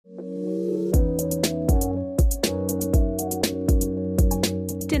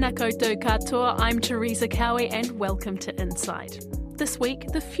Tēnā koutou katoa, I'm Teresa Cowie and welcome to Insight. This week,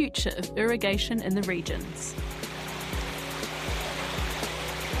 the future of irrigation in the regions.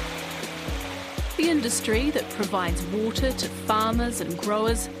 The industry that provides water to farmers and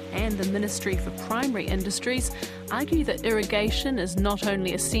growers and the Ministry for Primary Industries argue that irrigation is not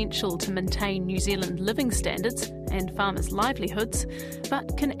only essential to maintain New Zealand living standards and farmers' livelihoods,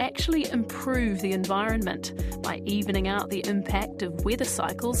 but can actually improve the environment by evening out the impact of weather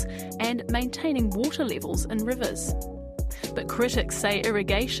cycles and maintaining water levels in rivers. But critics say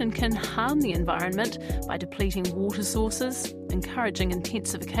irrigation can harm the environment by depleting water sources, encouraging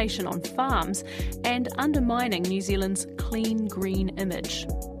intensification on farms, and undermining New Zealand's clean green image.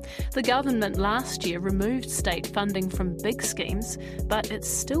 The government last year removed state funding from big schemes, but it's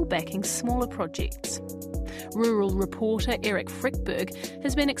still backing smaller projects. Rural reporter Eric Frickberg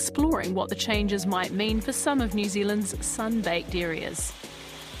has been exploring what the changes might mean for some of New Zealand's sun-baked areas.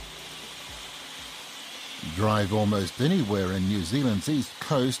 Drive almost anywhere in New Zealand's east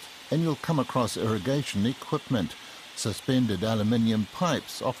coast and you'll come across irrigation equipment, suspended aluminium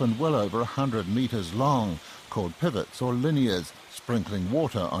pipes, often well over 100 metres long, called pivots or linears, sprinkling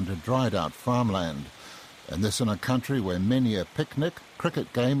water onto dried-out farmland. And this in a country where many a picnic,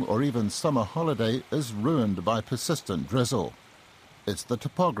 cricket game or even summer holiday is ruined by persistent drizzle. It's the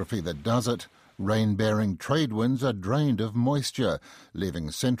topography that does it. Rain-bearing trade winds are drained of moisture,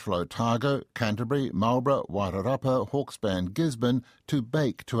 leaving central Otago, Canterbury, Marlborough, Wairarapa, Hawke's Bay and Gisborne to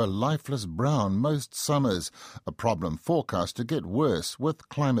bake to a lifeless brown most summers, a problem forecast to get worse with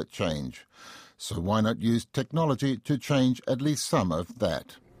climate change. So why not use technology to change at least some of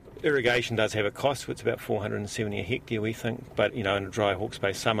that? Irrigation does have a cost. It's about $470 a hectare, we think. But, in a dry Hawke's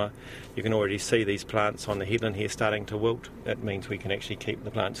Bay summer, you can already see these plants on the headland here starting to wilt. That means we can actually keep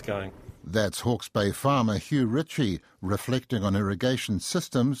the plants going. That's Hawke's Bay farmer Hugh Ritchie reflecting on irrigation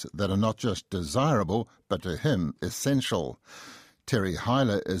systems that are not just desirable, but to him essential. Terry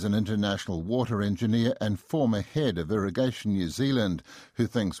Hyler is an international water engineer and former head of Irrigation New Zealand, who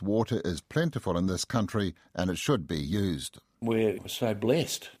thinks water is plentiful in this country and it should be used. We're so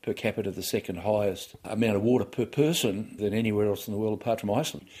blessed, per capita the second highest amount of water per person than anywhere else in the world apart from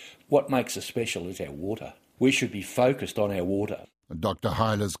Iceland. What makes us special is our water. We should be focused on our water. Dr.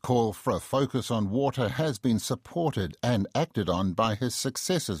 Hyler's call for a focus on water has been supported and acted on by his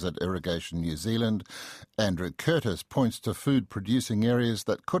successors at Irrigation New Zealand. Andrew Curtis points to food-producing areas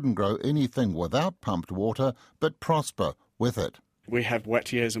that couldn't grow anything without pumped water, but prosper with it. We have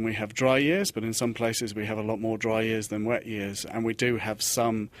wet years and we have dry years, but in some places we have a lot more dry years than wet years. And we do have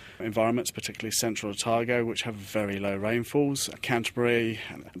some environments, particularly central Otago, which have very low rainfalls. Canterbury,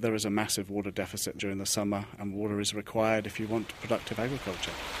 there is a massive water deficit during the summer, and water is required if you want productive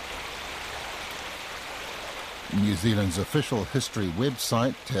agriculture. New Zealand's official history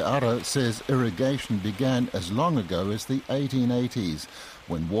website, Te Ara, says irrigation began as long ago as the 1880s,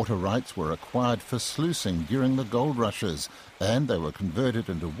 when water rights were acquired for sluicing during the gold rushes, and they were converted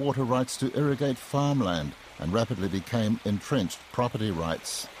into water rights to irrigate farmland and rapidly became entrenched property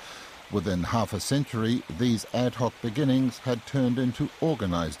rights. Within half a century, these ad hoc beginnings had turned into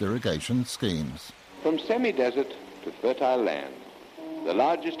organised irrigation schemes. From semi-desert to fertile land, the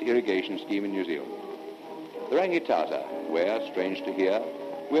largest irrigation scheme in New Zealand. The Rangitata, where, strange to hear,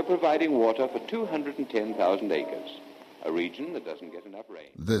 we're providing water for 210,000 acres, a region that doesn't get enough rain.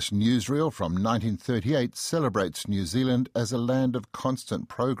 This newsreel from 1938 celebrates New Zealand as a land of constant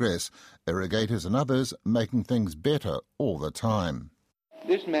progress, irrigators and others making things better all the time.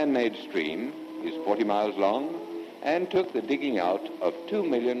 This man-made stream is 40 miles long and took the digging out of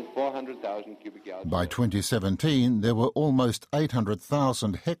 2,400,000 cubic yards. By 2017, there were almost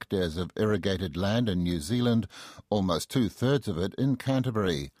 800,000 hectares of irrigated land in New Zealand, almost two-thirds of it in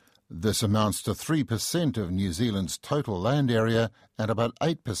Canterbury. This amounts to 3% of New Zealand's total land area and about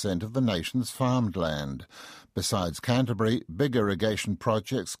 8% of the nation's farmed land. Besides Canterbury, big irrigation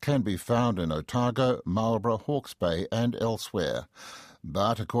projects can be found in Otago, Marlborough, Hawke's Bay and elsewhere.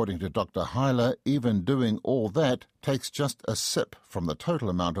 But according to Dr. Hyler, even doing all that takes just a sip from the total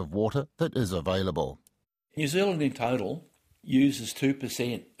amount of water that is available. New Zealand in total uses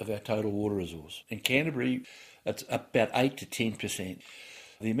 2% of our total water resource. In Canterbury, it's about 8 to 10%.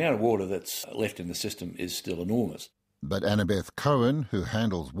 The amount of water that's left in the system is still enormous. But Annabeth Cohen, who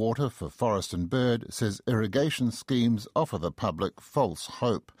handles water for Forest and Bird, says irrigation schemes offer the public false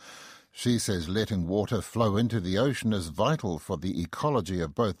hope. She says letting water flow into the ocean is vital for the ecology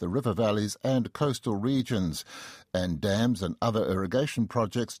of both the river valleys and coastal regions, and dams and other irrigation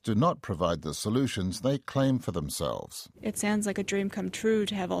projects do not provide the solutions they claim for themselves. It sounds like a dream come true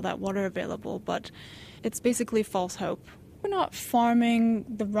to have all that water available, but it's basically false hope. We're not farming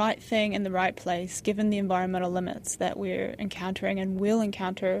the right thing in the right place, given the environmental limits that we're encountering and will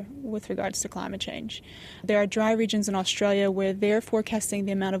encounter with regards to climate change. There are dry regions in Australia where they're forecasting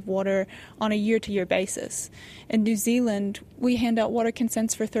the amount of water on a year-to-year basis. In New Zealand, we hand out water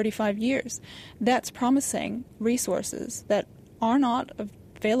consents for 35 years. That's promising resources that are not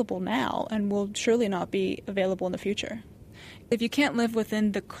available now and will surely not be available in the future. If you can't live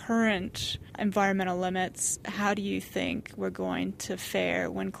within the current environmental limits, how do you think we're going to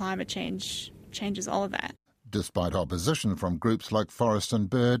fare when climate change changes all of that? Despite opposition from groups like Forest and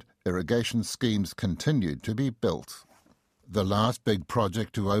Bird, irrigation schemes continued to be built. The last big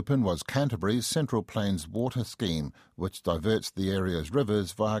project to open was Canterbury's Central Plains Water Scheme, which diverts the area's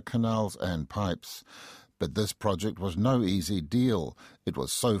rivers via canals and pipes. But this project was no easy deal. It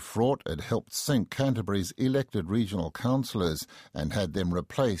was so fraught it helped sink Canterbury's elected regional councillors and had them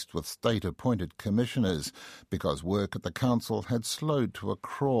replaced with state-appointed commissioners because work at the council had slowed to a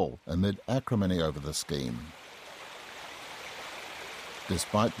crawl amid acrimony over the scheme.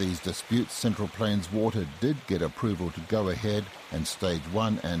 Despite these disputes, Central Plains Water did get approval to go ahead, and Stage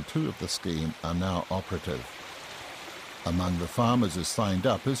 1 and 2 of the scheme are now operative. Among the farmers who signed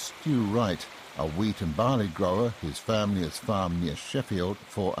up is Stu Wright, a wheat and barley grower whose family has farmed near Sheffield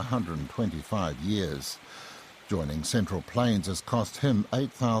for 125 years. Joining Central Plains has cost him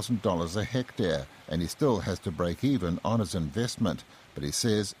 $8,000 a hectare, and he still has to break even on his investment, but he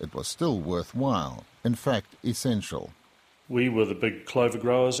says it was still worthwhile, in fact essential. We were the big clover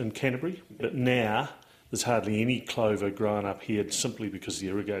growers in Canterbury, but now there's hardly any clover growing up here simply because the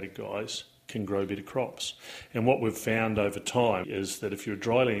irrigated guys can grow better crops. And what we've found over time is that if you're a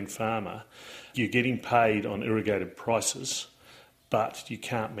dryland farmer, you're getting paid on irrigated prices, but you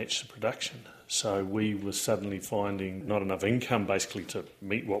can't match the production. So we were suddenly finding not enough income basically to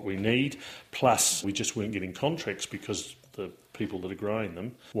meet what we need, plus we just weren't getting contracts because the people that are growing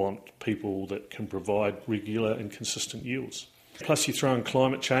them want people that can provide regular and consistent yields. Plus you throw in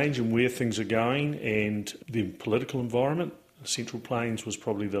climate change and where things are going and the political environment. Central Plains was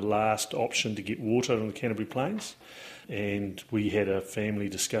probably the last option to get water on the Canterbury Plains, and we had a family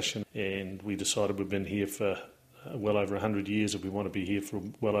discussion and we decided we've been here for well over 100 years. If we want to be here for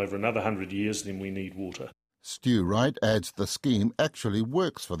well over another 100 years, then we need water. Stu Wright adds the scheme actually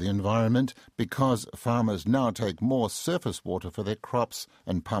works for the environment because farmers now take more surface water for their crops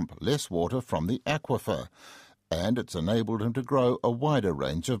and pump less water from the aquifer, and it's enabled them to grow a wider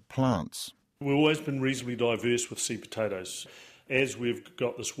range of plants. We've always been reasonably diverse with seed potatoes. As we've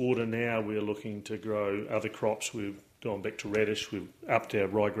got this water now, we're looking to grow other crops. We've gone back to radish. We've upped our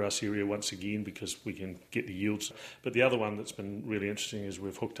ryegrass area once again because we can get the yields. But the other one that's been really interesting is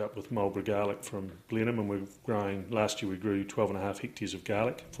we've hooked up with Marlborough garlic from Blenheim, and we're growing. Last year we grew 12.5 hectares of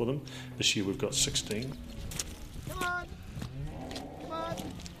garlic for them. This year we've got 16. Come on.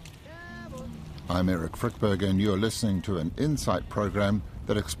 I'm Eric Frickberg, and you're listening to an Insight program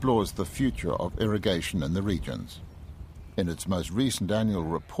that explores the future of irrigation in the regions. In its most recent annual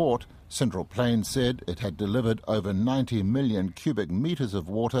report, Central Plains said it had delivered over 90 million cubic metres of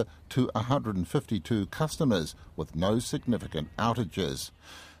water to 152 customers with no significant outages.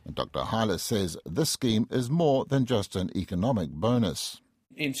 And Dr. Hyler says this scheme is more than just an economic bonus.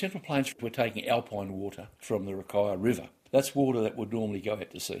 In Central Plains, we're taking alpine water from the Rakaia River. That's water that would normally go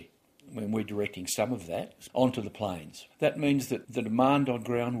out to sea. When we're directing some of that onto the plains. That means that the demand on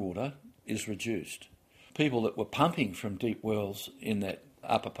groundwater is reduced. People that were pumping from deep wells in that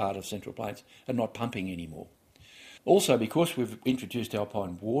upper part of Central Plains are not pumping anymore. Also, because we've introduced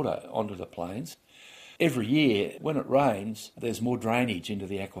alpine water onto the plains, every year when it rains, there's more drainage into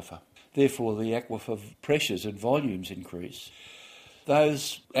the aquifer. Therefore, the aquifer pressures and volumes increase.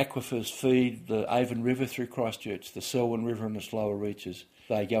 Those aquifers feed the Avon River through Christchurch, the Selwyn River and its lower reaches.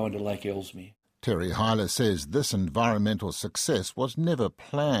 They go into Lake Ellesmere. Terry Hyler says this environmental success was never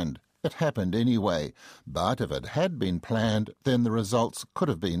planned. It happened anyway, but if it had been planned, then the results could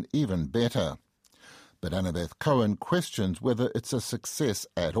have been even better. But Annabeth Cohen questions whether it's a success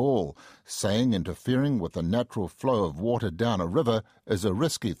at all, saying interfering with the natural flow of water down a river is a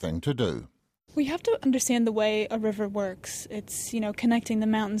risky thing to do. We have to understand the way a river works. It's, connecting the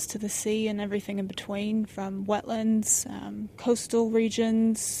mountains to the sea and everything in between, from wetlands, coastal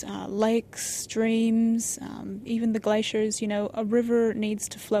regions, lakes, streams, even the glaciers. A river needs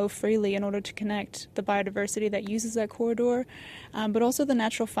to flow freely in order to connect the biodiversity that uses that corridor, but also the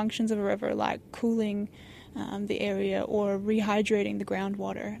natural functions of a river, like cooling the area or rehydrating the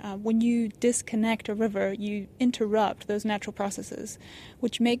groundwater. When you disconnect a river, you interrupt those natural processes,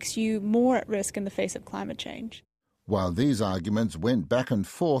 which makes you more at risk in the face of climate change. While these arguments went back and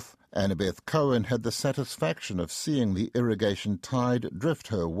forth, Annabeth Cohen had the satisfaction of seeing the irrigation tide drift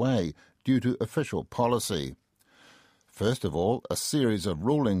her way due to official policy. First of all, a series of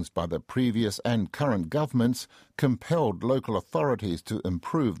rulings by the previous and current governments compelled local authorities to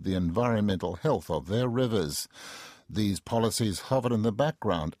improve the environmental health of their rivers. These policies hovered in the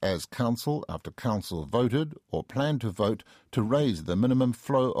background as council after council voted or planned to vote to raise the minimum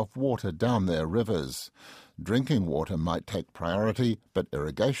flow of water down their rivers. Drinking water might take priority, but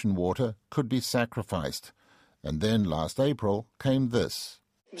irrigation water could be sacrificed. And then last April came this.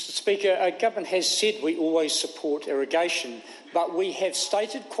 Mr Speaker, our government has said we always support irrigation, but we have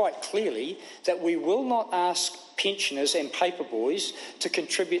stated quite clearly that we will not ask pensioners and paperboys to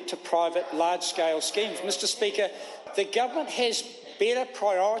contribute to private large-scale schemes. Mr Speaker, the government has better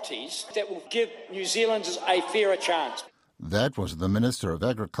priorities that will give New Zealanders a fairer chance. That was the Minister of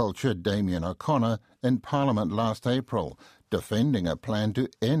Agriculture, Damien O'Connor, in Parliament last April, defending a plan to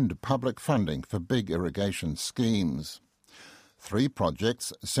end public funding for big irrigation schemes. 3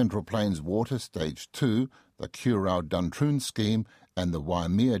 projects, Central Plains Water Stage 2, the Curau-Duntroon scheme and the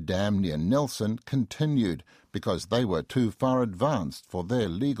Waimea Dam near Nelson continued because they were too far advanced for their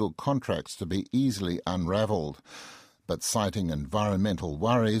legal contracts to be easily unravelled. But citing environmental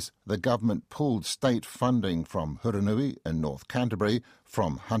worries, the government pulled state funding from Huranui in North Canterbury,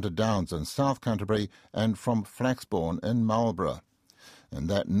 from Hunter Downs in South Canterbury and from Flaxbourne in Marlborough. And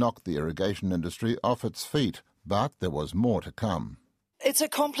that knocked the irrigation industry off its feet. But there was more to come. It's a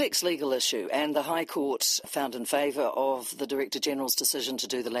complex legal issue, and the High Court found in favour of the Director-General's decision to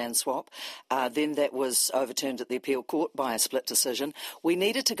do the land swap. Then that was overturned at the Appeal Court by a split decision. We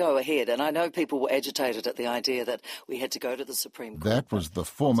needed to go ahead, and I know people were agitated at the idea that we had to go to the Supreme Court. That was the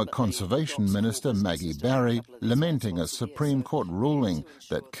former Conservation Minister, Maggie Barry, lamenting a Supreme Court ruling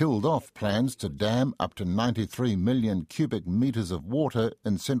that killed off plans to dam up to 93 million cubic metres of water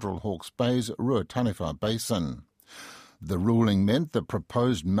in Central Hawke's Bay's Ruataniwha Basin. The ruling meant the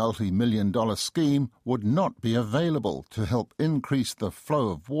proposed multi-million-dollar scheme would not be available to help increase the flow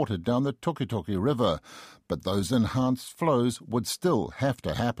of water down the Tukitoki River, but those enhanced flows would still have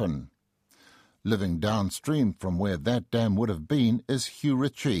to happen. Living downstream from where that dam would have been is Hugh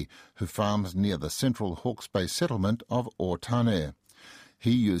Ritchie, who farms near the Central Hawke's Bay settlement of Ortane.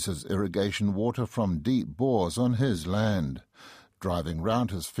 He uses irrigation water from deep bores on his land. Driving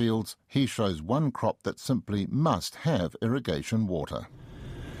round his fields, he shows one crop that simply must have irrigation water.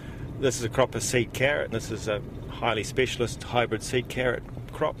 This is a crop of seed carrot. This is a highly specialist hybrid seed carrot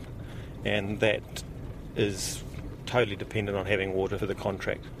crop, and that is totally dependent on having water for the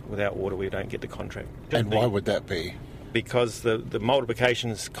contract. Without water, we don't get the contract. And why would that be? Because the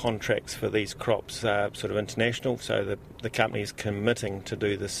multiplications contracts for these crops are sort of international, so the company is committing to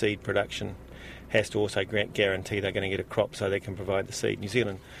do the seed production has to also guarantee they're going to get a crop so they can provide the seed. New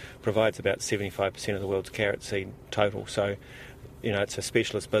Zealand provides about 75% of the world's carrot seed total, so it's a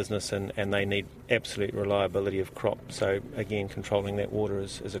specialist business and they need absolute reliability of crop. So again, controlling that water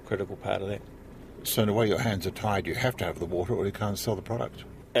is a critical part of that. So in a way your hands are tied, you have to have the water or you can't sell the product.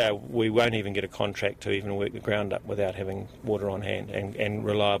 We won't even get a contract to even work the ground up without having water on hand and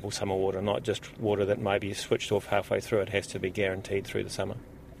reliable summer water, not just water that maybe is switched off halfway through. It has to be guaranteed through the summer.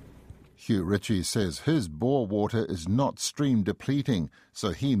 Hugh Ritchie says his bore water is not stream depleting, so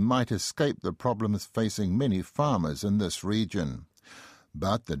he might escape the problems facing many farmers in this region.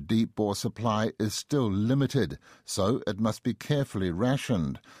 But the deep bore supply is still limited, so it must be carefully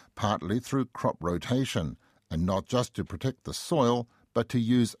rationed, partly through crop rotation, and not just to protect the soil, but to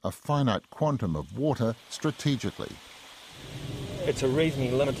use a finite quantum of water strategically. It's a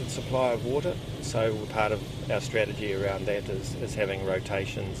reasonably limited supply of water, so part of our strategy around that is having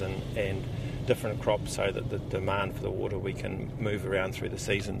rotations and different crops so that the demand for the water we can move around through the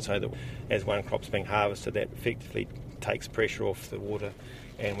season, so that as one crop's being harvested, that effectively takes pressure off the water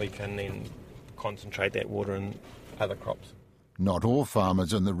and we can then concentrate that water in other crops. Not all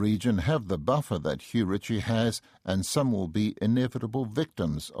farmers in the region have the buffer that Hugh Ritchie has, and some will be inevitable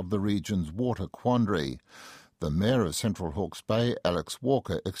victims of the region's water quandary. The Mayor of Central Hawke's Bay, Alex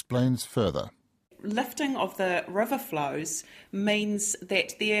Walker, explains further. Lifting of the river flows means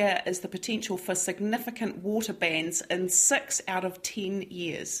that there is the potential for significant water bans in 6 out of 10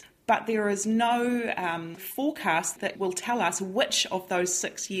 years. But there is no forecast that will tell us which of those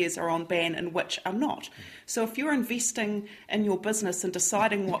 6 years are on ban and which are not. So if you're investing in your business and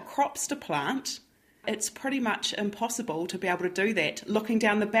deciding what crops to plant, it's pretty much impossible to be able to do that looking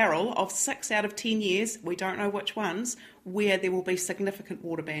down the barrel of 6 out of 10 years, we don't know which ones, where there will be significant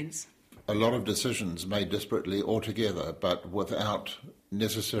water bans. A lot of decisions made disparately altogether, but without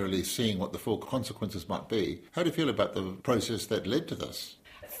necessarily seeing what the full consequences might be. How do you feel about the process that led to this?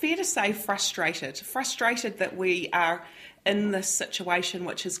 Fair to say frustrated that we are in this situation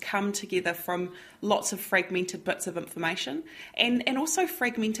which has come together from lots of fragmented bits of information and also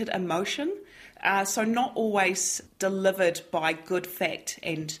fragmented emotion, so not always delivered by good fact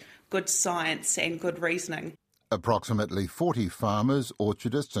and good science and good reasoning. Approximately 40 farmers,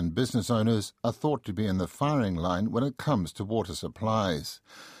 orchardists and business owners are thought to be in the firing line when it comes to water supplies.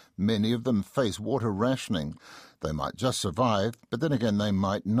 Many of them face water rationing. They might just survive, but then again they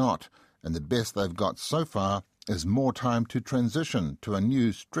might not, and the best they've got so far is more time to transition to a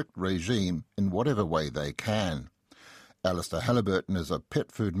new strict regime in whatever way they can. Alistair Halliburton is a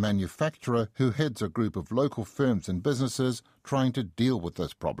pet food manufacturer who heads a group of local firms and businesses trying to deal with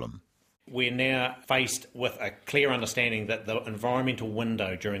this problem. We're now faced with a clear understanding that the environmental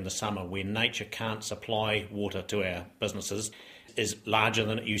window during the summer when nature can't supply water to our businesses is larger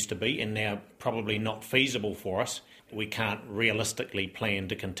than it used to be and now probably not feasible for us. We can't realistically plan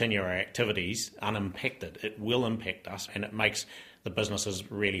to continue our activities unimpacted. It will impact us and it makes the businesses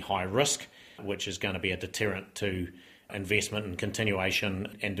really high risk, which is going to be a deterrent to investment and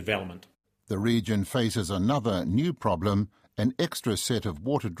continuation and development. The region faces another new problem, an extra set of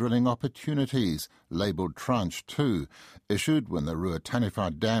water drilling opportunities, labelled Tranche 2, issued when the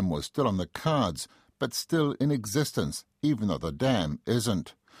Ruataniwha Dam was still on the cards, but still in existence, even though the dam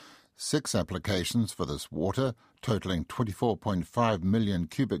isn't. 6 applications for this water, totalling 24.5 million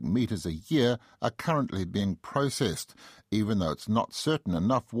cubic metres a year, are currently being processed, even though it's not certain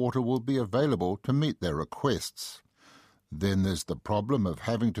enough water will be available to meet their requests. Then there's the problem of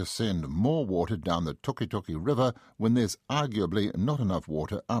having to send more water down the Tukituki River when there's arguably not enough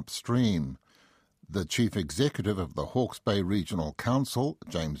water upstream. The chief executive of the Hawke's Bay Regional Council,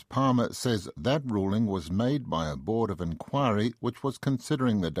 James Palmer, says that ruling was made by a board of inquiry which was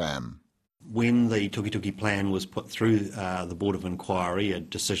considering the dam. When the Tukituki plan was put through the Board of Inquiry, a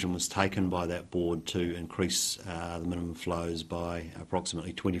decision was taken by that board to increase the minimum flows by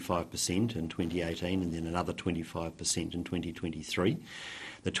approximately 25% in 2018 and then another 25% in 2023.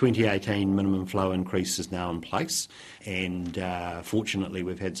 The 2018 minimum flow increase is now in place and fortunately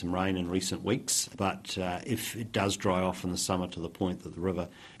we've had some rain in recent weeks, but if it does dry off in the summer to the point that the river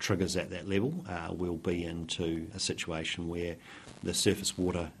triggers at that level, we'll be into a situation where the surface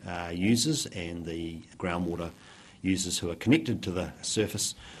water users and the groundwater users who are connected to the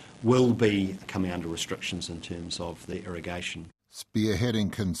surface will be coming under restrictions in terms of the irrigation.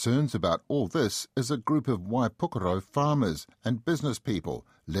 Spearheading concerns about all this is a group of Waipukaro farmers and business people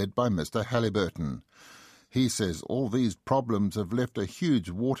led by Mr. Halliburton. He says all these problems have left a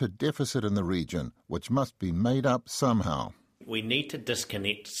huge water deficit in the region, which must be made up somehow. We need to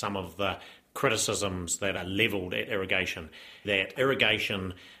disconnect some of the criticisms that are levelled at irrigation, that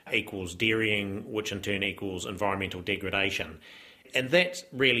irrigation equals dairying, which in turn equals environmental degradation. And that's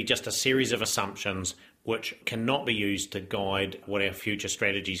really just a series of assumptions which cannot be used to guide what our future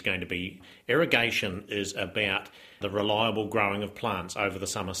strategy is going to be. Irrigation is about the reliable growing of plants over the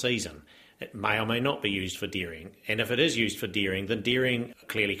summer season. It may or may not be used for dairying. And if it is used for dairying, then dairying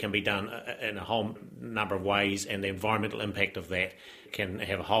clearly can be done in a whole number of ways, and the environmental impact of that can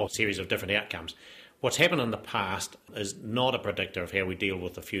have a whole series of different outcomes. What's happened in the past is not a predictor of how we deal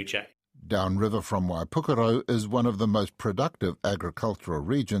with the future. Downriver from Waipukaro is one of the most productive agricultural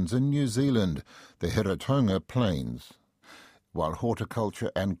regions in New Zealand, the Hiratonga Plains. While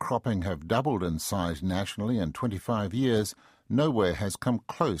horticulture and cropping have doubled in size nationally in 25 years, nowhere has come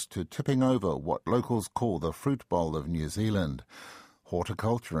close to tipping over what locals call the fruit bowl of New Zealand.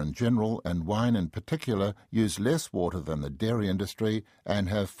 Horticulture in general and wine in particular use less water than the dairy industry and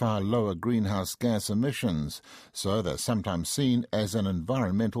have far lower greenhouse gas emissions, so they're sometimes seen as an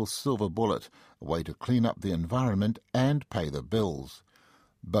environmental silver bullet, a way to clean up the environment and pay the bills.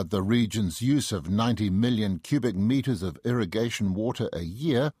 But the region's use of 90 million cubic metres of irrigation water a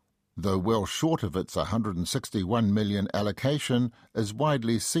year, though well short of its 161 million allocation, is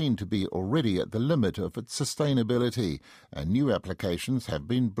widely seen to be already at the limit of its sustainability, and new applications have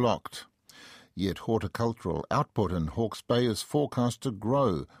been blocked. Yet horticultural output in Hawke's Bay is forecast to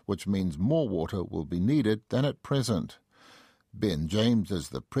grow, which means more water will be needed than at present. Ben James is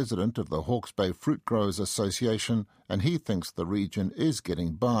the president of the Hawke's Bay Fruit Growers Association, and he thinks the region is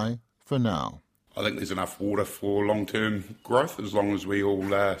getting by for now. I think there's enough water for long-term growth as long as we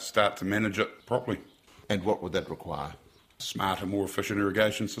all start to manage it properly. And what would that require? Smarter, more efficient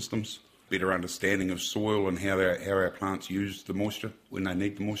irrigation systems, better understanding of soil and how our plants use the moisture when they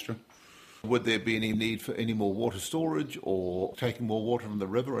need the moisture. Would there be any need for any more water storage or taking more water from the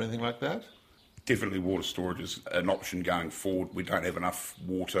river or anything like that? Definitely water storage is an option going forward. We don't have enough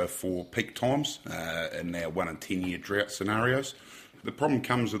water for peak times in our 1 in 10 year drought scenarios. The problem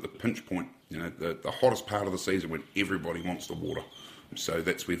comes at the pinch point, the hottest part of the season when everybody wants the water. So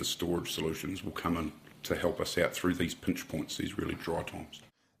that's where the storage solutions will come in to help us out through these pinch points, these really dry times.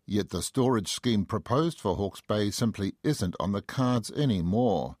 Yet the storage scheme proposed for Hawke's Bay simply isn't on the cards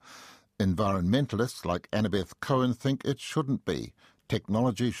anymore. Environmentalists like Annabeth Cohen think it shouldn't be.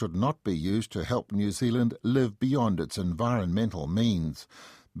 Technology should not be used to help New Zealand live beyond its environmental means.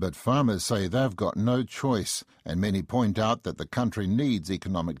 But farmers say they've got no choice, and many point out that the country needs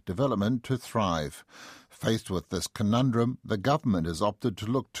economic development to thrive. Faced with this conundrum, the government has opted to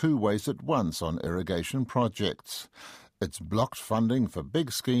look two ways at once on irrigation projects. It's blocked funding for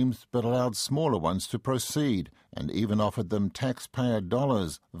big schemes but allowed smaller ones to proceed, and even offered them taxpayer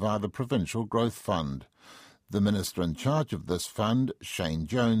dollars via the Provincial Growth Fund. The minister in charge of this fund, Shane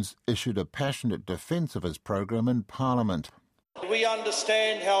Jones, issued a passionate defence of his program in Parliament. We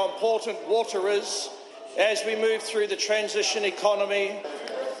understand how important water is as we move through the transition economy.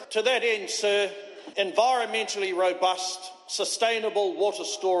 To that end, sir, environmentally robust, sustainable water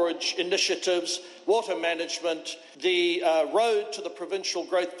storage initiatives, water management, the road to the Provincial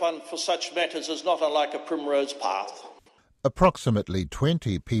Growth Fund for such matters is not unlike a primrose path. Approximately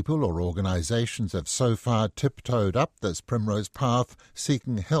 20 people or organisations have so far tiptoed up this primrose path,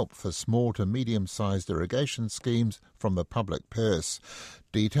 seeking help for small to medium-sized irrigation schemes from the public purse.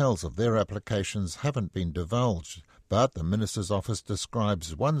 Details of their applications haven't been divulged, but the Minister's office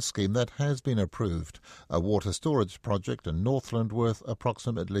describes one scheme that has been approved, a water storage project in Northland worth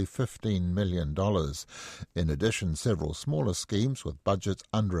approximately $15 million. In addition, several smaller schemes with budgets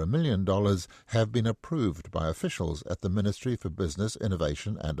under $1 million have been approved by officials at the Ministry for Business,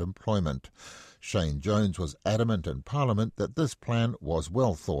 Innovation and Employment. Shane Jones was adamant in Parliament that this plan was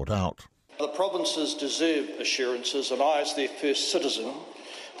well thought out. The provinces deserve assurances, and I, as their first citizen,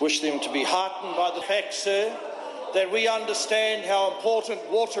 wish them to be heartened by the fact, sir, that we understand how important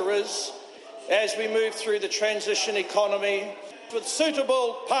water is as we move through the transition economy, with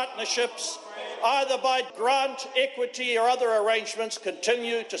suitable partnerships, either by grant, equity or other arrangements,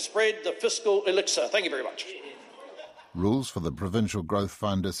 continue to spread the fiscal elixir. Thank you very much. Rules for the Provincial Growth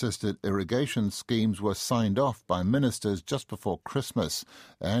Fund-assisted irrigation schemes were signed off by ministers just before Christmas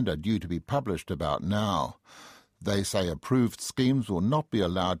and are due to be published about now. They say approved schemes will not be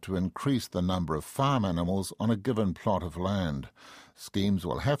allowed to increase the number of farm animals on a given plot of land. Schemes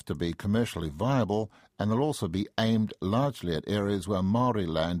will have to be commercially viable, and they'll also be aimed largely at areas where Māori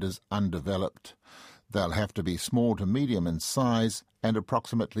land is undeveloped. They'll have to be small to medium in size, and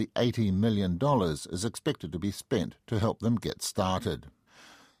approximately $80 million is expected to be spent to help them get started.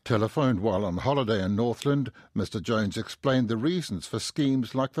 Telephoned while on holiday in Northland, Mr Jones explained the reasons for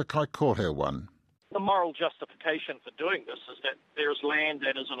schemes like the Kaikohe one. The moral justification for doing this is that there is land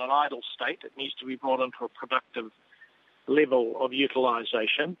that is in an idle state. It needs to be brought into a productive level of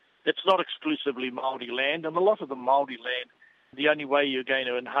utilisation. It's not exclusively Māori land, and a lot of the Māori land, the only way you're going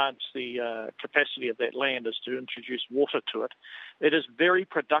to enhance the capacity of that land is to introduce water to it. It is very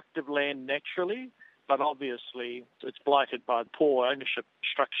productive land naturally, but obviously it's blighted by poor ownership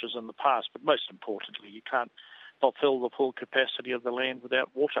structures in the past. But most importantly, you can't fulfill the full capacity of the land without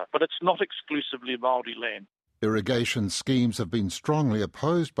water. But it's not exclusively Māori land. Irrigation schemes have been strongly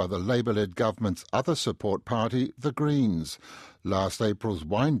opposed by the Labour-led government's other support party, the Greens. Last April's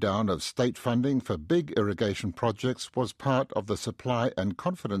wind-down of state funding for big irrigation projects was part of the supply and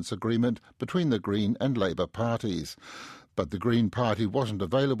confidence agreement between the Green and Labour parties. But the Green Party wasn't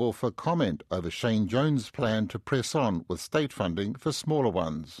available for comment over Shane Jones' plan to press on with state funding for smaller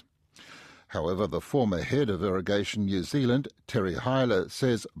ones. However, the former head of Irrigation New Zealand, Terry Hyler,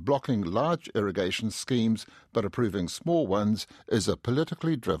 says blocking large irrigation schemes but approving small ones is a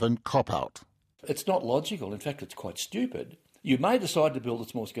politically driven cop-out. It's not logical. In fact, it's quite stupid. You may decide to build a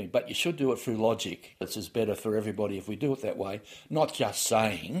small scheme, but you should do it through logic. This is better for everybody if we do it that way, not just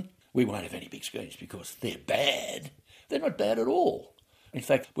saying we won't have any big schemes because they're bad. They're not bad at all. In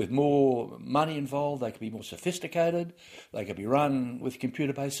fact, with more money involved, they could be more sophisticated, they could be run with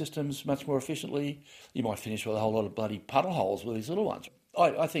computer-based systems much more efficiently. You might finish with a whole lot of bloody puddle holes with these little ones.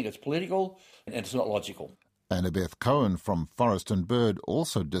 I think it's political and it's not logical. Annabeth Cohen from Forest and Bird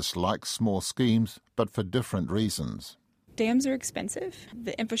also dislikes small schemes, but for different reasons. Dams are expensive.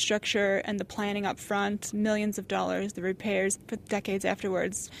 The infrastructure and the planning up front, millions of dollars, the repairs for decades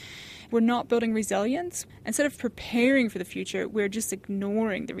afterwards. We're not building resilience. Instead of preparing for the future, we're just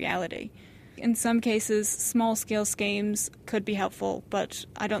ignoring the reality. In some cases, small-scale schemes could be helpful, but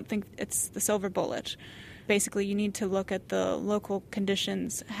I don't think it's the silver bullet. Basically, you need to look at the local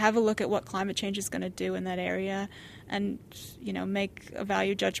conditions, have a look at what climate change is going to do in that area, and make a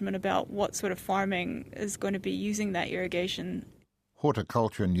value judgment about what sort of farming is going to be using that irrigation.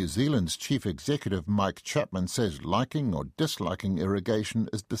 Horticulture New Zealand's Chief Executive Mike Chapman says liking or disliking irrigation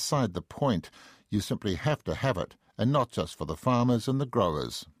is beside the point. You simply have to have it, and not just for the farmers and the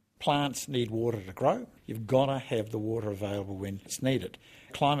growers. Plants need water to grow. You've got to have the water available when it's needed.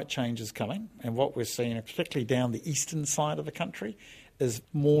 Climate change is coming, and what we're seeing, particularly down the eastern side of the country, is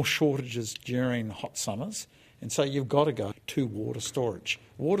more shortages during hot summers. And so you've got to go to water storage.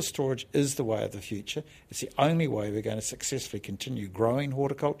 Water storage is the way of the future. It's the only way we're going to successfully continue growing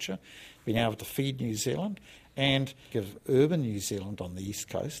horticulture, being able to feed New Zealand, and give urban New Zealand on the east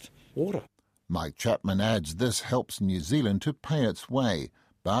coast water. Mike Chapman adds this helps New Zealand to pay its way,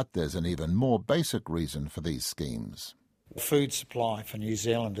 but there's an even more basic reason for these schemes. Food supply for New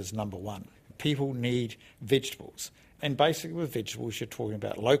Zealand is number one. People need vegetables. And basically with vegetables, you're talking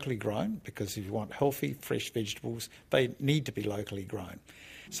about locally grown, because if you want healthy, fresh vegetables, they need to be locally grown.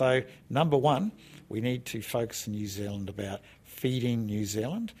 So, number one, we need to focus in New Zealand about feeding New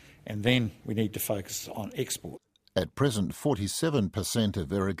Zealand, and then we need to focus on export. At present, 47%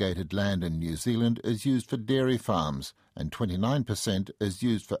 of irrigated land in New Zealand is used for dairy farms, and 29% is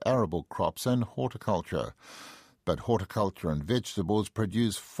used for arable crops and horticulture. But horticulture and vegetables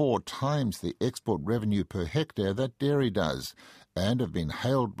produce 4 times the export revenue per hectare that dairy does, and have been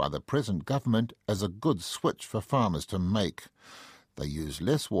hailed by the present government as a good switch for farmers to make. They use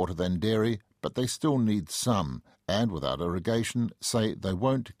less water than dairy, but they still need some, and without irrigation, say they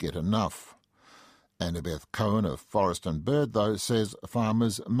won't get enough. Annabeth Cohen of Forest and Bird, though, says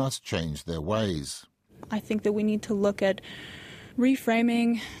farmers must change their ways. I think that we need to look at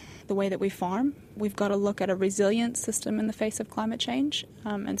reframing the way that we farm. We've got to look at a resilient system in the face of climate change,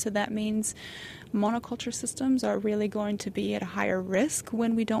 and so that means monoculture systems are really going to be at a higher risk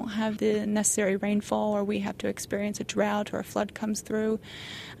when we don't have the necessary rainfall, or we have to experience a drought or a flood comes through,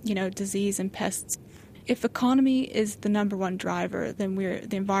 disease and pests. If economy is the number one driver, then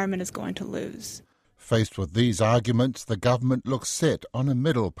the environment is going to lose. Faced with these arguments, the government looks set on a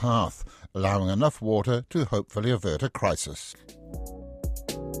middle path, allowing enough water to hopefully avert a crisis.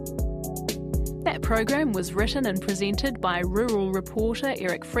 That program was written and presented by rural reporter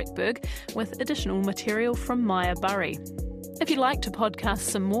Eric Freckberg, with additional material from Maya Burry. If you'd like to podcast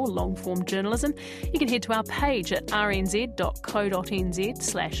some more long-form journalism, you can head to our page at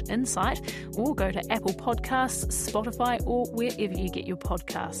rnz.co.nz/insight, or go to Apple Podcasts, Spotify, or wherever you get your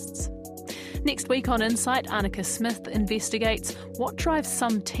podcasts. Next week on Insight, Annika Smith investigates what drives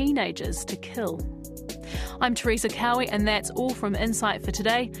some teenagers to kill. I'm Teresa Cowie, and that's all from Insight for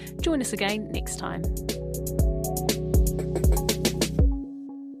today. Join us again next time.